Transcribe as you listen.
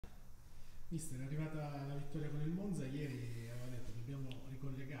Mister, è arrivata la vittoria con il Monza, ieri aveva detto dobbiamo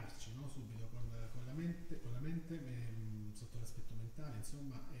ricollegarci, no, subito con la mente sotto l'aspetto mentale,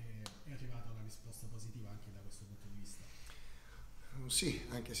 insomma, è arrivata una risposta positiva anche da questo punto di vista. Sì,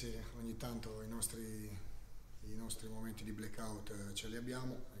 anche se ogni tanto i nostri momenti di blackout ce li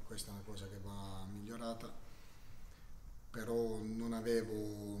abbiamo e questa è una cosa che va migliorata, però non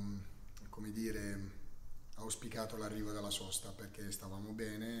avevo, come dire, auspicato l'arrivo della sosta perché stavamo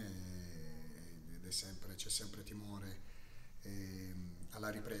bene ed c'è sempre timore alla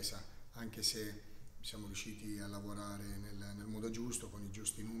ripresa, anche se siamo riusciti a lavorare nel modo giusto, con i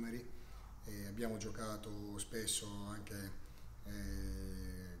giusti numeri. Abbiamo giocato spesso anche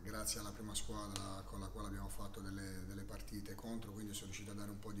grazie alla prima squadra con la quale abbiamo fatto delle partite contro, quindi sono riuscito a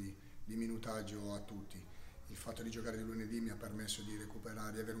dare un po' di minutaggio a tutti. Il fatto di giocare di lunedì mi ha permesso di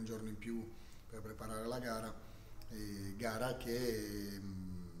recuperare, di avere un giorno in più per preparare la gara che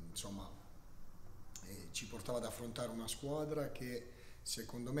insomma ci portava ad affrontare una squadra che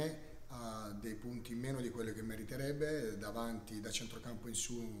secondo me ha dei punti in meno di quello che meriterebbe, davanti da centrocampo in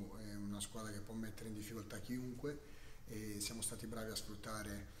su è una squadra che può mettere in difficoltà chiunque e siamo stati bravi a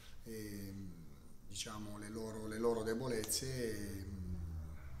sfruttare diciamo, le loro debolezze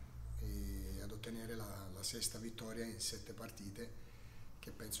e ad ottenere la sesta vittoria in 7 partite,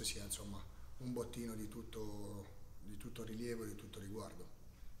 che penso sia insomma un bottino di tutto rilievo e di tutto riguardo.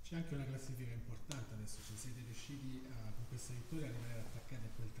 C'è anche una classifica importante adesso, cioè siete riusciti con questa vittoria a rimanere attaccati a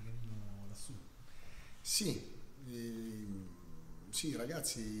quel trenino lassù. Sì, sì,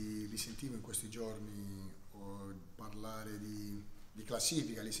 ragazzi li sentivo in questi giorni parlare di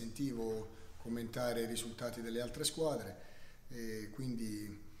classifica, li sentivo commentare i risultati delle altre squadre,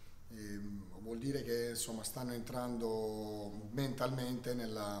 quindi vuol dire che insomma stanno entrando mentalmente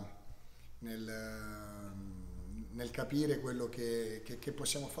nel, nel capire quello che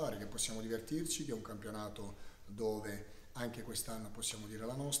possiamo fare, che possiamo divertirci, che è un campionato dove anche quest'anno possiamo dire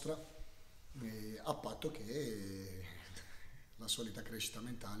la nostra, a patto che la solita crescita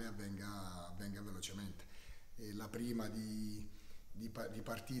mentale avvenga velocemente. La prima di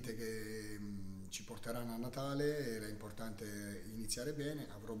partite che ci porteranno a Natale era importante iniziare bene,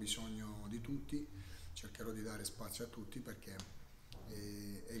 avrò bisogno di tutti, cercherò di dare spazio a tutti perché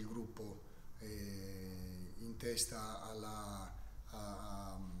è il gruppo in testa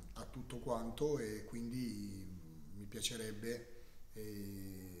a tutto quanto e quindi mi piacerebbe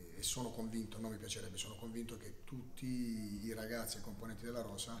e sono convinto, non mi piacerebbe, sono convinto che tutti i ragazzi e componenti della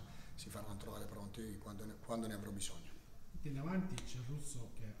rosa si faranno trovare pronti quando ne avrò bisogno. In avanti c'è il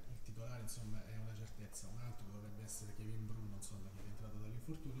Russo che il titolare insomma è una certezza, un altro dovrebbe essere Kevin Bruno insomma che è rientrato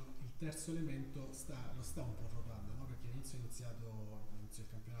dall'infortunio, il terzo elemento lo sta un po' rotando, no? Perché inizio il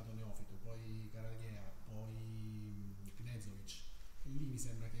campionato neofito, poi Caragliea, poi Knezovic e lì mi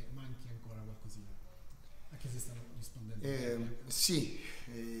sembra che manchi ancora qualcosina, anche se stanno rispondendo bene. Sì,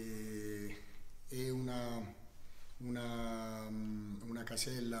 è una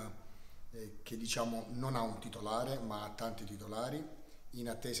casella che diciamo non ha un titolare ma ha tanti titolari, in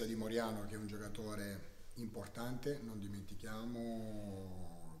attesa di Moriano che è un giocatore importante, non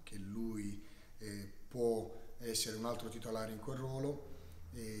dimentichiamo che lui può essere un altro titolare in quel ruolo,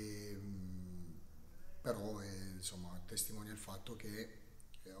 eh, però insomma, testimonia il fatto che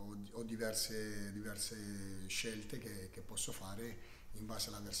ho diverse scelte che posso fare in base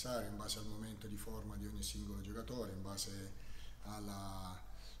all'avversario, in base al momento di forma di ogni singolo giocatore, in base alla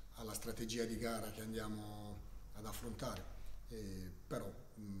strategia di gara che andiamo ad affrontare. Però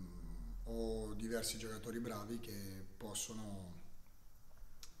ho diversi giocatori bravi che eh,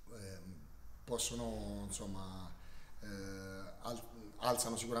 possono insomma,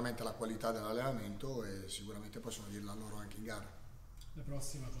 alzano sicuramente la qualità dell'allenamento e sicuramente possono dirla loro anche in gara. La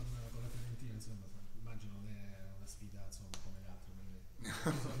prossima con la Fiorentina insomma immagino non è una sfida insomma come le altre,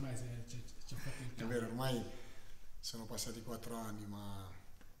 ormai c'è fatto il È vero, cambio. ormai sono passati 4 anni, ma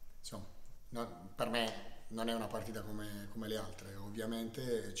insomma, per me non è una partita come le altre.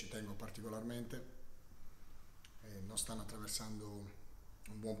 Ovviamente ci tengo particolarmente, non stanno attraversando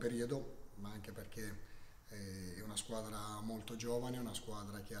un buon periodo, ma anche perché è una squadra molto giovane, una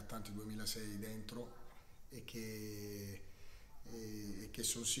squadra che ha tanti 2006 dentro e che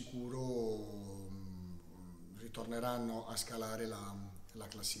sono sicuro ritorneranno a scalare la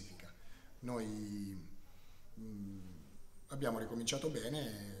classifica. Noi abbiamo ricominciato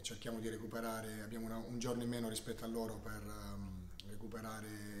bene, cerchiamo di recuperare, abbiamo un giorno in meno rispetto a loro per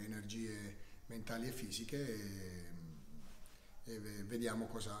recuperare energie mentali e fisiche e vediamo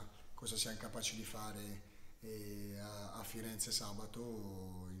cosa siamo capaci di fare a Firenze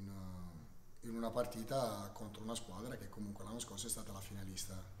sabato in una partita contro una squadra che comunque l'anno scorso è stata la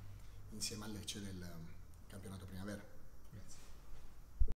finalista in insieme a Lecce